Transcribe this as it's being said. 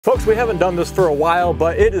Folks, we haven't done this for a while,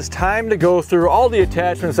 but it is time to go through all the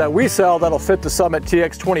attachments that we sell that'll fit the Summit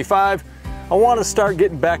TX25. I want to start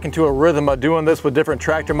getting back into a rhythm of doing this with different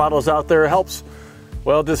tractor models out there. It helps,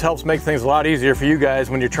 well, it just helps make things a lot easier for you guys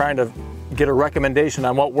when you're trying to get a recommendation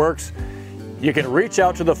on what works. You can reach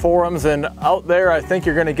out to the forums, and out there I think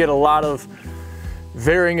you're going to get a lot of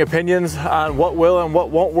varying opinions on what will and what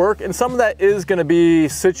won't work, and some of that is going to be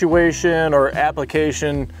situation or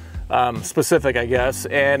application specific, I guess,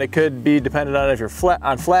 and it could be dependent on if you're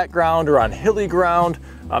on flat ground or on hilly ground,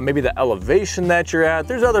 maybe the elevation that you're at.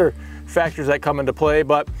 There's other factors that come into play,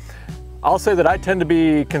 but I'll say that I tend to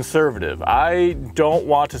be conservative. I don't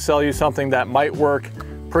want to sell you something that might work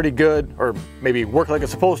pretty good, or maybe work like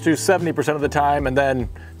it's supposed to 70% of the time, and then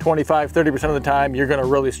 25–30% of the time you're going to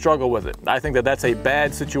really struggle with it. I think that that's a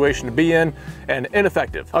bad situation to be in and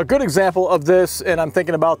ineffective. A good example of this, and I'm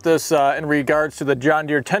thinking about this in regards to the John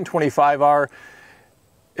Deere 1025R,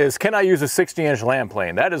 is can I use a 60-inch land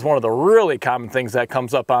plane? That is one of the really common things that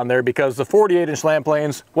comes up on there, because the 48-inch land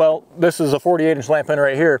planes, well, this is a 48-inch land plane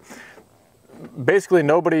right here. Basically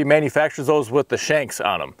nobody manufactures those with the shanks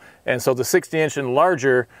on them, and so the 60-inch and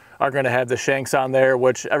larger are going to have the shanks on there,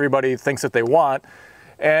 which everybody thinks that they want,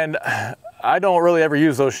 and I don't really ever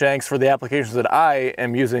use those shanks for the applications that I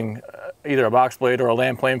am using either a box blade or a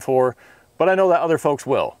land plane for, but I know that other folks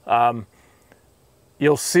will.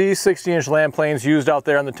 You'll see 60-inch land planes used out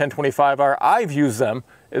there on the 1025R. I've used them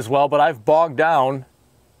as well, but I've bogged down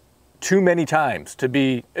too many times to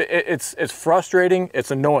be, it's frustrating,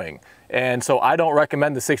 it's annoying. And so I don't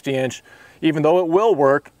recommend the 60-inch, even though it will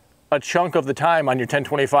work a chunk of the time on your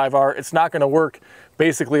 1025R. It's not going to work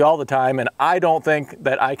basically all the time, and I don't think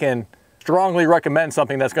that I can strongly recommend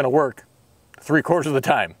something that's going to work 3/4 of the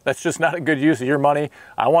time. That's just not a good use of your money.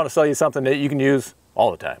 I want to sell you something that you can use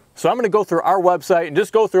all the time. So I'm going to go through our website and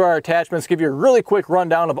just go through our attachments, give you a really quick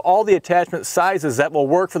rundown of all the attachment sizes that will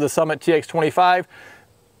work for the Summit TX25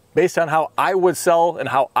 based on how I would sell and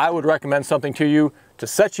how I would recommend something to you to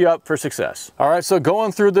set you up for success. All right, so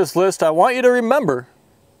going through this list, I want you to remember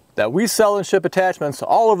that we sell and ship attachments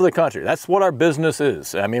all over the country. That's what our business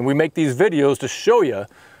is. I mean, we make these videos to show you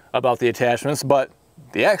about the attachments, but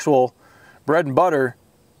the actual bread and butter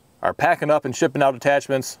are packing up and shipping out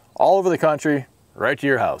attachments all over the country, right to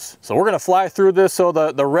your house. So we're gonna fly through this. So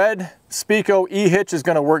the red Speco E-hitch is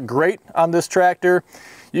gonna work great on this tractor.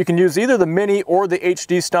 You can use either the mini or the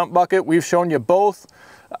HD stump bucket. We've shown you both.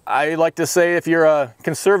 I like to say if you're a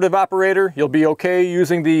conservative operator, you'll be okay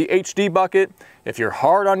using the HD bucket. If you're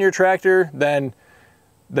hard on your tractor, then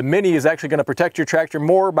the mini is actually going to protect your tractor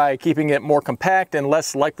more by keeping it more compact and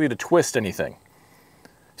less likely to twist anything.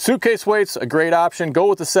 Suitcase weights, a great option. Go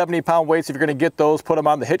with the 70-pound weights if you're going to get those. Put them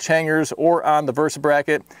on the hitch hangers or on the Versa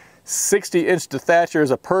bracket. 60-inch to Thatcher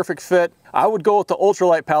is a perfect fit. I would go with the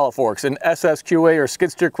ultralight pallet forks in SSQA or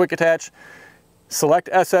skid steer quick attach. Select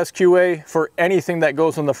SSQA for anything that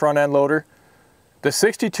goes in the front end loader. The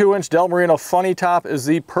 62-inch Del Marino funny top is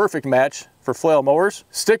the perfect match for flail mowers.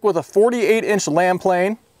 Stick with a 48-inch land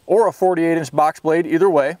plane or a 48-inch box blade, either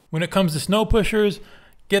way. When it comes to snow pushers,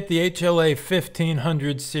 get the HLA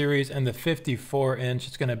 1500 series and the 54-inch.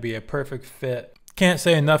 It's going to be a perfect fit. Can't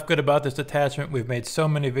say enough good about this attachment. We've made so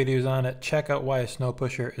many videos on it. Check out why a snow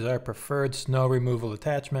pusher is our preferred snow removal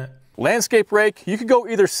attachment. Landscape rake, you could go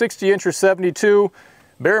either 60-inch or 72.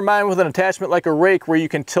 Bear in mind with an attachment like a rake where you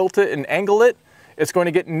can tilt it and angle it, it's going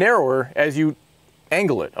to get narrower as you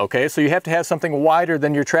angle it, okay? So you have to have something wider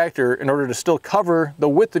than your tractor in order to still cover the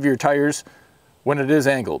width of your tires when it is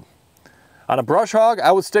angled. On a brush hog,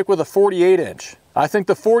 I would stick with a 48-inch. I think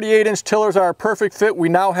the 48-inch tillers are a perfect fit. We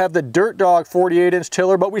now have the Dirt Dog 48-inch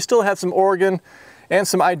tiller, but we still have some Oregon and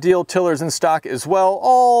some Ideal tillers in stock as well,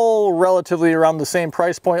 all relatively around the same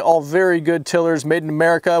price point, all very good tillers made in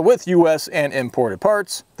America with US and imported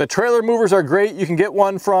parts. The trailer movers are great. You can get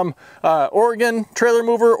one from Oregon trailer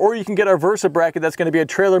mover, or you can get our Versa bracket. That's going to be a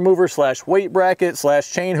trailer mover slash weight bracket slash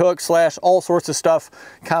chain hook slash all sorts of stuff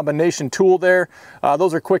combination tool there.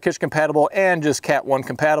 Those are quick hitch compatible and just Cat 1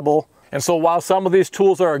 compatible. And so while some of these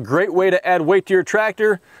tools are a great way to add weight to your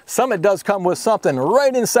tractor, Summit does come with something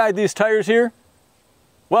right inside these tires here.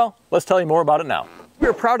 Well, let's tell you more about it now. We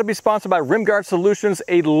are proud to be sponsored by RimGuard Solutions,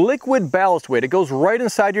 a liquid ballast weight. It goes right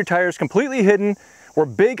inside your tires, completely hidden. We're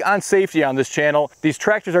big on safety on this channel. These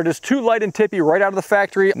tractors are just too light and tippy right out of the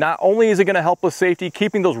factory. Not only is it going to help with safety,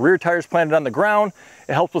 keeping those rear tires planted on the ground,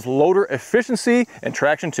 It helps with loader efficiency and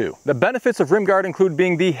traction too. The benefits of rim guard include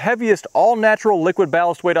being the heaviest all-natural liquid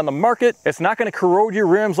ballast weight on the market. It's not going to corrode your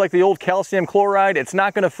rims like the old calcium chloride. It's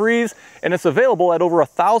not going to freeze, and it's available at over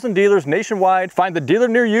 1,000 dealers nationwide. Find the dealer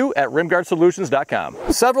near you at rimguardsolutions.com.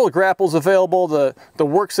 Several grapples available. The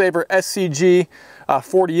WorkSaver SCG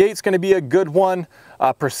 48 is going to be a good one.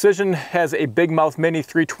 Precision has a Big Mouth Mini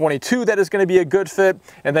 322 that is going to be a good fit.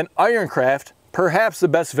 And then Ironcraft, perhaps the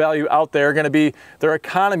best value out there, going to be their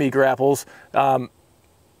economy grapples.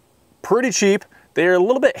 Pretty cheap. They're a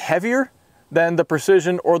little bit heavier than the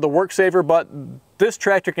Precision or the WorkSaver, but this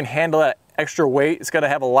tractor can handle that extra weight. It's going to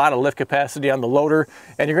have a lot of lift capacity on the loader,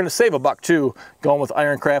 and you're going to save $1 too going with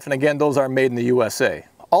Ironcraft. And again, those are made in the USA.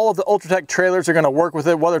 All of the Ultratech trailers are going to work with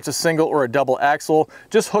it, whether it's a single or a double axle.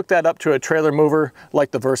 Just hook that up to a trailer mover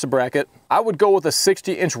like the Versa bracket. I would go with a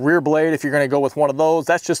 60-inch rear blade if you're going to go with one of those.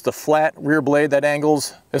 That's just the flat rear blade that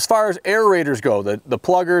angles. As far as aerators go, the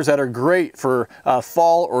pluggers that are great for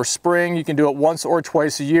fall or spring, you can do it once or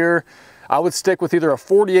twice a year. I would stick with either a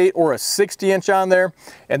 48 or a 60-inch on there.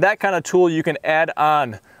 And that kind of tool you can add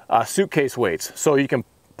on suitcase weights. So you can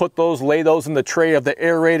put those, lay those in the tray of the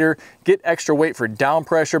aerator, get extra weight for down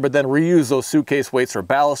pressure, but then reuse those suitcase weights for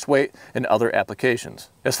ballast weight and other applications.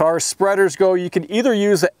 As far as spreaders go, you can either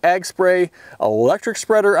use the Ag Spray electric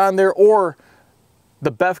spreader on there or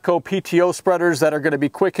the Bevco PTO spreaders that are going to be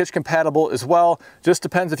quick hitch compatible as well. Just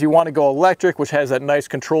depends if you want to go electric, which has that nice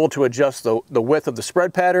control to adjust the width of the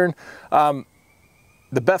spread pattern. The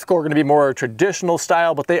Bevco are going to be more traditional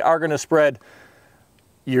style, but they are going to spread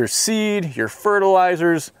your seed, your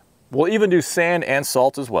fertilizers. We'll even do sand and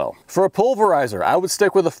salt as well. For a pulverizer, I would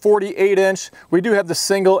stick with a 48-inch. We do have the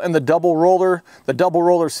single and the double roller. The double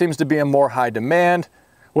roller seems to be in more high demand.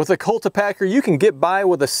 With a Cultipacker, you can get by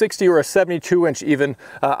with a 60 or a 72-inch even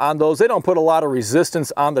on those. They don't put a lot of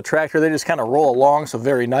resistance on the tractor. They just kind of roll along, so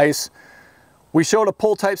very nice. We showed a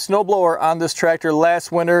pull-type snowblower on this tractor last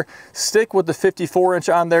winter. Stick with the 54-inch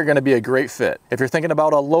on there, going to be a great fit. If you're thinking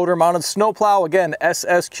about a loader-mounted snowplow, again,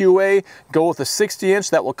 SSQA, go with a 60-inch.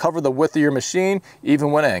 That will cover the width of your machine,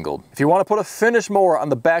 even when angled. If you want to put a finish mower on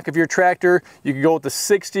the back of your tractor, you can go with the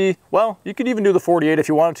 60. Well, you could even do the 48 if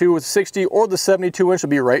you wanted to with 60, or the 72-inch will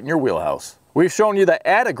be right in your wheelhouse. We've shown you the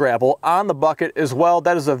add a grapple on the bucket as well.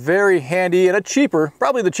 That is a very handy and a cheaper,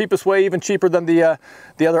 probably the cheapest way, even cheaper than the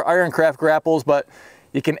other Ironcraft grapples, but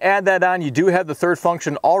you can add that on. You do have the third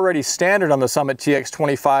function already standard on the Summit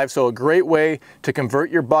TX25, so a great way to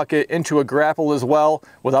convert your bucket into a grapple as well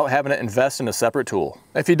without having to invest in a separate tool.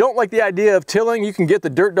 If you don't like the idea of tilling, you can get the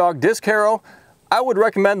Dirt Dog disc harrow. I would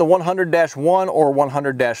recommend the 100-1 or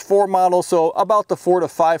 100-4 model, so about the 4 to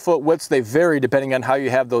 5 foot widths. They vary depending on how you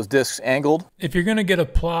have those discs angled. If you're gonna get a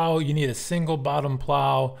plow, you need a single bottom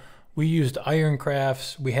plow. We used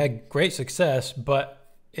Ironcrafts. We had great success,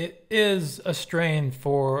 but it is a strain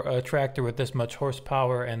for a tractor with this much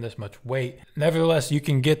horsepower and this much weight. Nevertheless, you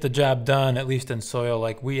can get the job done, at least in soil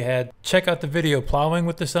like we had. Check out the video plowing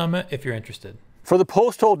with the Summit if you're interested. For the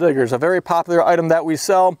post hole diggers, a very popular item that we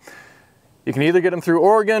sell, you can either get them through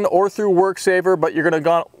Oregon or through WorkSaver, but you're going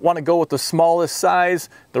to want to go with the smallest size.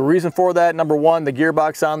 The reason for that, number one, the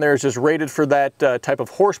gearbox on there is just rated for that type of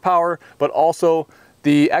horsepower, but also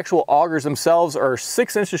the actual augers themselves are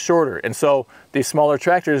 6 inches shorter. And so these smaller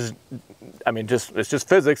tractors, I mean, it's just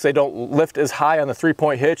physics. They don't lift as high on the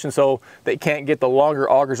 3-point hitch, and so they can't get the longer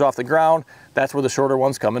augers off the ground. That's where the shorter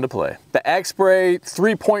ones come into play. The Ag Spray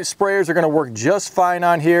 3-point sprayers are going to work just fine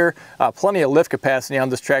on here. Plenty of lift capacity on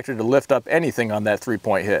this tractor to lift up anything on that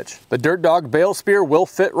 3-point hitch. The Dirt Dog bale spear will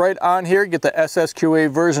fit right on here. Get the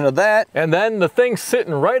SSQA version of that. And then the thing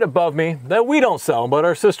sitting right above me that we don't sell, but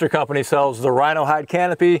our sister company sells, the Rhino Hide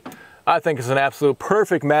Canopy. I think it's an absolute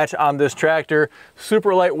perfect match on this tractor.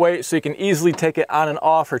 Super lightweight, so you can easily take it on and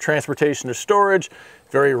off for transportation or storage.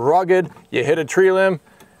 Very rugged. You hit a tree limb,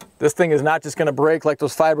 this thing is not just going to break like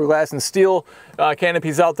those fiberglass and steel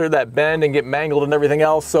canopies out there that bend and get mangled and everything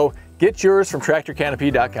else. So get yours from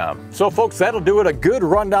tractorcanopy.com. So folks, that'll do it. A good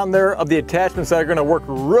rundown there of the attachments that are going to work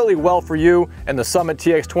really well for you and the Summit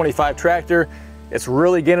TX25 tractor. It's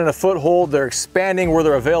really gaining a foothold. They're expanding where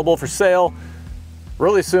they're available for sale.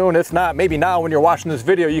 Really soon, if not, maybe now when you're watching this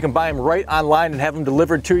video, you can buy them right online and have them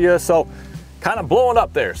delivered to you. So kind of blowing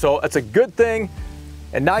up there. So it's a good thing.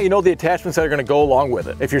 And now you know the attachments that are going to go along with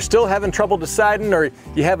it. If you're still having trouble deciding or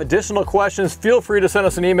you have additional questions, feel free to send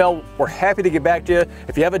us an email. We're happy to get back to you.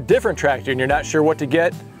 If you have a different tractor and you're not sure what to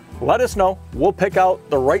get, let us know. We'll pick out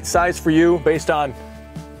the right size for you based on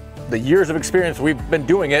the years of experience we've been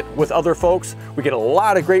doing it with other folks. We get a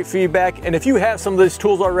lot of great feedback, and if you have some of these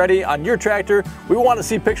tools already on your tractor, we want to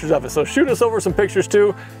see pictures of it, so shoot us over some pictures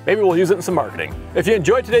too. Maybe we'll use it in some marketing. If you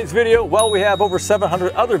enjoyed today's video, well, we have over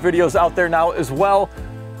 700 other videos out there now as well.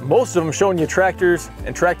 Most of them showing you tractors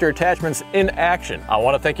and tractor attachments in action. I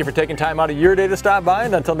want to thank you for taking time out of your day to stop by,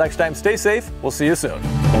 and until next time, stay safe. We'll see you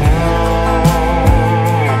soon.